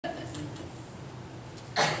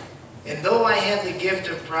And though I have the gift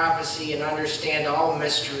of prophecy and understand all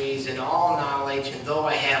mysteries and all knowledge, and though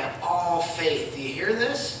I have all faith. Do you hear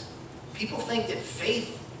this? People think that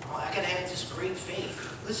faith, oh, I gotta have this great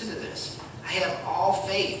faith. Listen to this. I have all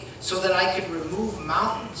faith so that I could remove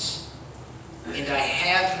mountains. And I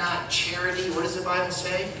have not charity. What does the Bible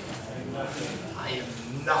say? I am nothing. I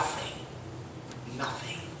am nothing.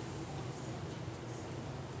 Nothing.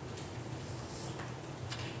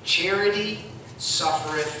 Charity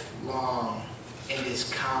suffereth long and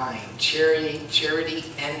is kind. Charity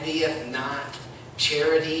envieth not.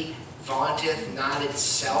 Charity vaunteth not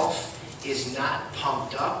itself, is not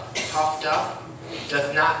puffed up,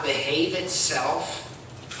 doth not behave itself,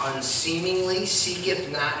 unseemingly,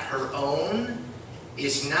 seeketh not her own,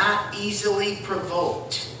 is not easily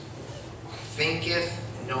provoked, thinketh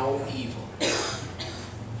no evil.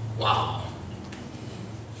 Wow.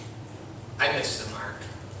 I missed the mark.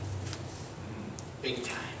 Big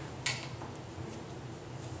time.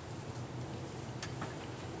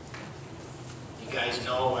 You guys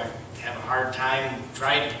know I have a hard time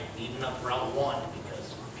driving, even up Route 1,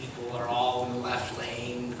 because people are all in the left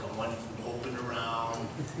lane, going open around.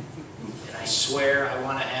 And I swear I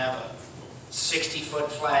want to have a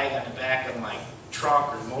 60-foot flag on the back of my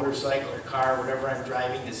truck or motorcycle or car, whatever I'm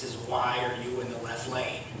driving. This is why are you in the left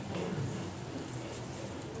lane?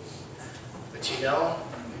 But you know,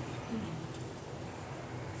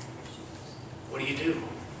 what do you do?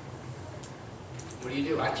 What do you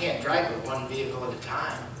do? I can't drive with one vehicle at a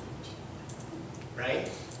time, right?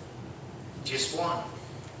 Just one.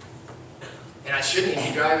 And I shouldn't even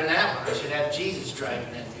be driving that one. I should have Jesus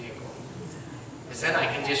driving that vehicle. Because then I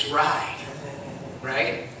can just ride,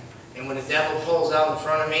 right? And when the devil pulls out in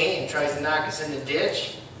front of me and tries to knock us in the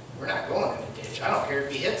ditch, we're not going in the ditch. I don't care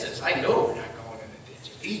if he hits us. I know we're not going in the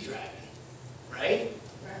ditch if he's driving, right?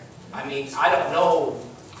 I mean, I don't know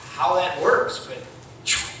how that works, but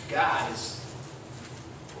God is,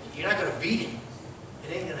 you're not going to beat him.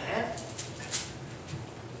 It ain't going to happen.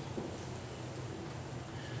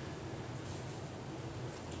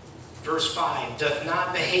 Verse 5, doth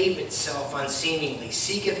not behave itself unseemingly,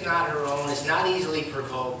 seeketh not her own, is not easily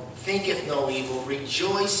provoked, thinketh no evil,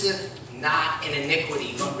 rejoiceth not in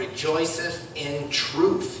iniquity, but rejoiceth in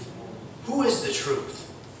truth. Who is the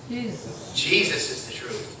truth? Jesus. Jesus is the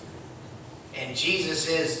truth. And Jesus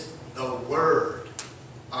is the Word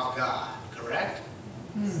of God, correct?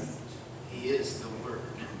 He is the Word.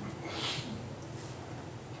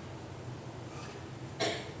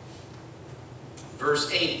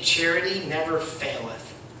 Verse 8, charity never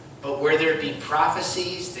faileth, but where there be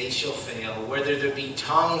prophecies, they shall fail. Whether there be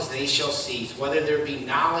tongues, they shall cease. Whether there be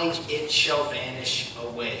knowledge, it shall vanish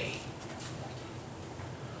away.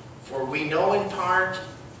 For we know in part,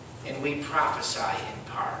 and we prophesy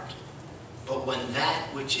in part. But when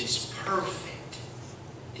that which is perfect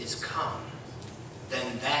is come,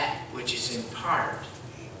 then that which is in part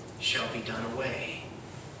shall be done away.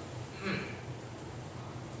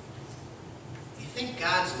 You think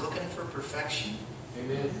God's looking for perfection?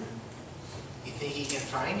 Amen. You think he can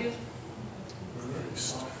find it?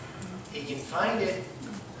 He can find it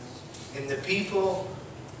in the people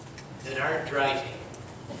that aren't driving.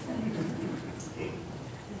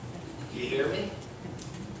 You hear me?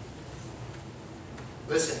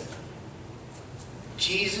 Listen,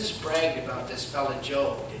 Jesus bragged about this fella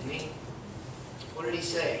Job, didn't he? What did he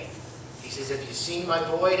say? He says, have you seen my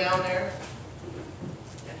boy down there?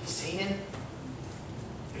 Have you seen him?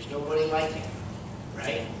 There's nobody like him,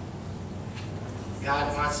 right?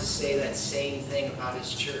 God wants to say that same thing about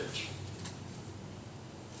his church.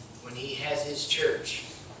 When he has his church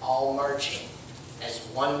all marching as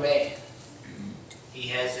one man, he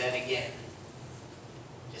has that again.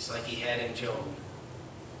 Just like he had in Job.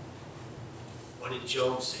 What did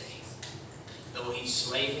Job say? Though he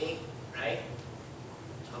slay me, right?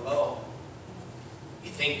 Hello. You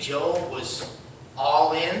think Job was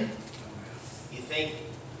all in? You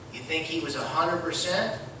think he was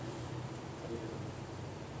 100%?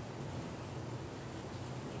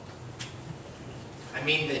 I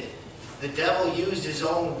mean, the devil used his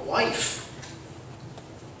own wife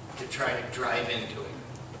to try to drive into him.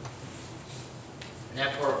 And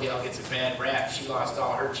that poor gal gets a bad rap. She lost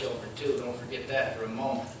all her children too. Don't forget that for a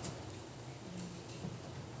moment.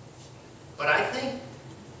 But I think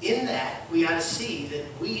in that we ought to see that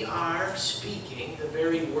we are speaking the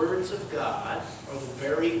very words of God or the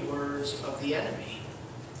very words of the enemy.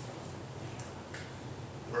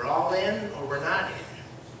 We're all in or we're not in.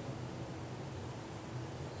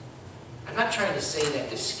 I'm not trying to say that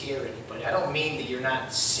to scare anybody. I don't mean that you're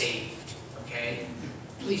not saved, okay?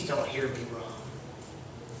 Please don't hear me wrong.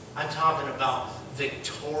 I'm talking about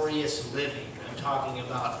victorious living. I'm talking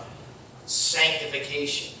about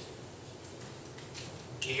sanctification.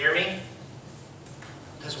 Do you hear me?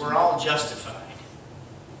 Because we're all justified.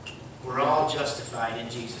 We're all justified in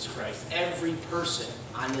Jesus Christ. Every person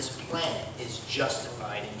on this planet is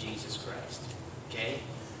justified in Jesus Christ. Okay?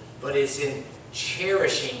 But it's in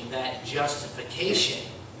cherishing that justification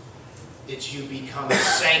that you become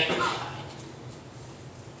sanctified.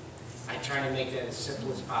 I try to make that as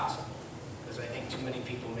simple as possible, because I think too many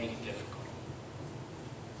people make it difficult.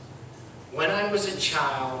 When I was a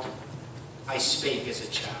child, I spake as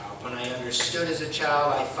a child. When I understood as a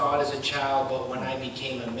child, I thought as a child. But when I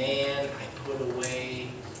became a man, I put away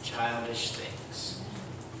childish things.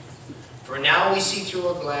 For now we see through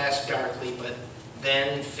a glass darkly, but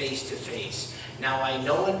then face to face. Now I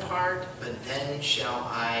know in part, but then shall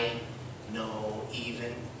I know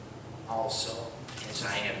even also as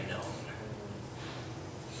I am known.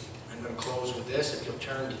 I'm going to close with this. If you'll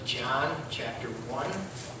turn to John chapter 1.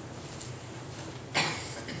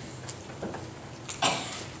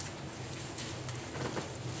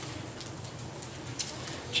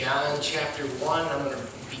 John chapter 1, I'm going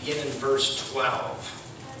to begin in verse 12.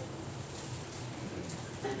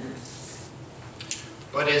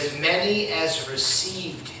 But as many as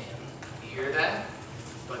received him, you hear that?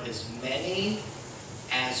 But as many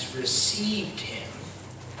as received him,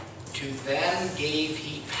 to them gave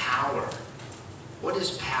he power. What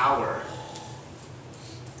is power?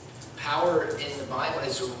 Power in the Bible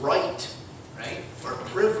is a right, or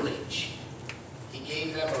privilege. He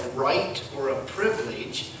gave them a right or a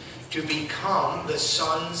privilege to become the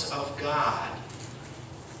sons of God,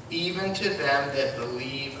 even to them that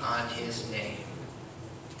believe on his name,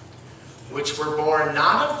 which were born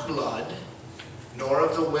not of blood, nor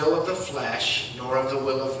of the will of the flesh, nor of the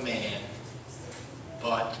will of man,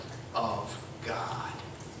 but of God.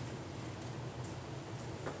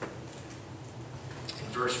 In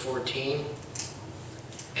verse 14,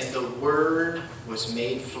 and the Word was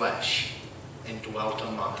made flesh and dwelt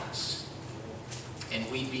among us. And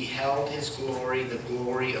we beheld his glory, the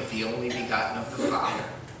glory of the only begotten of the Father,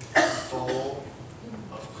 full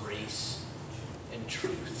of grace and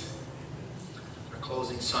truth. Our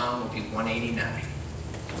closing psalm will be 189.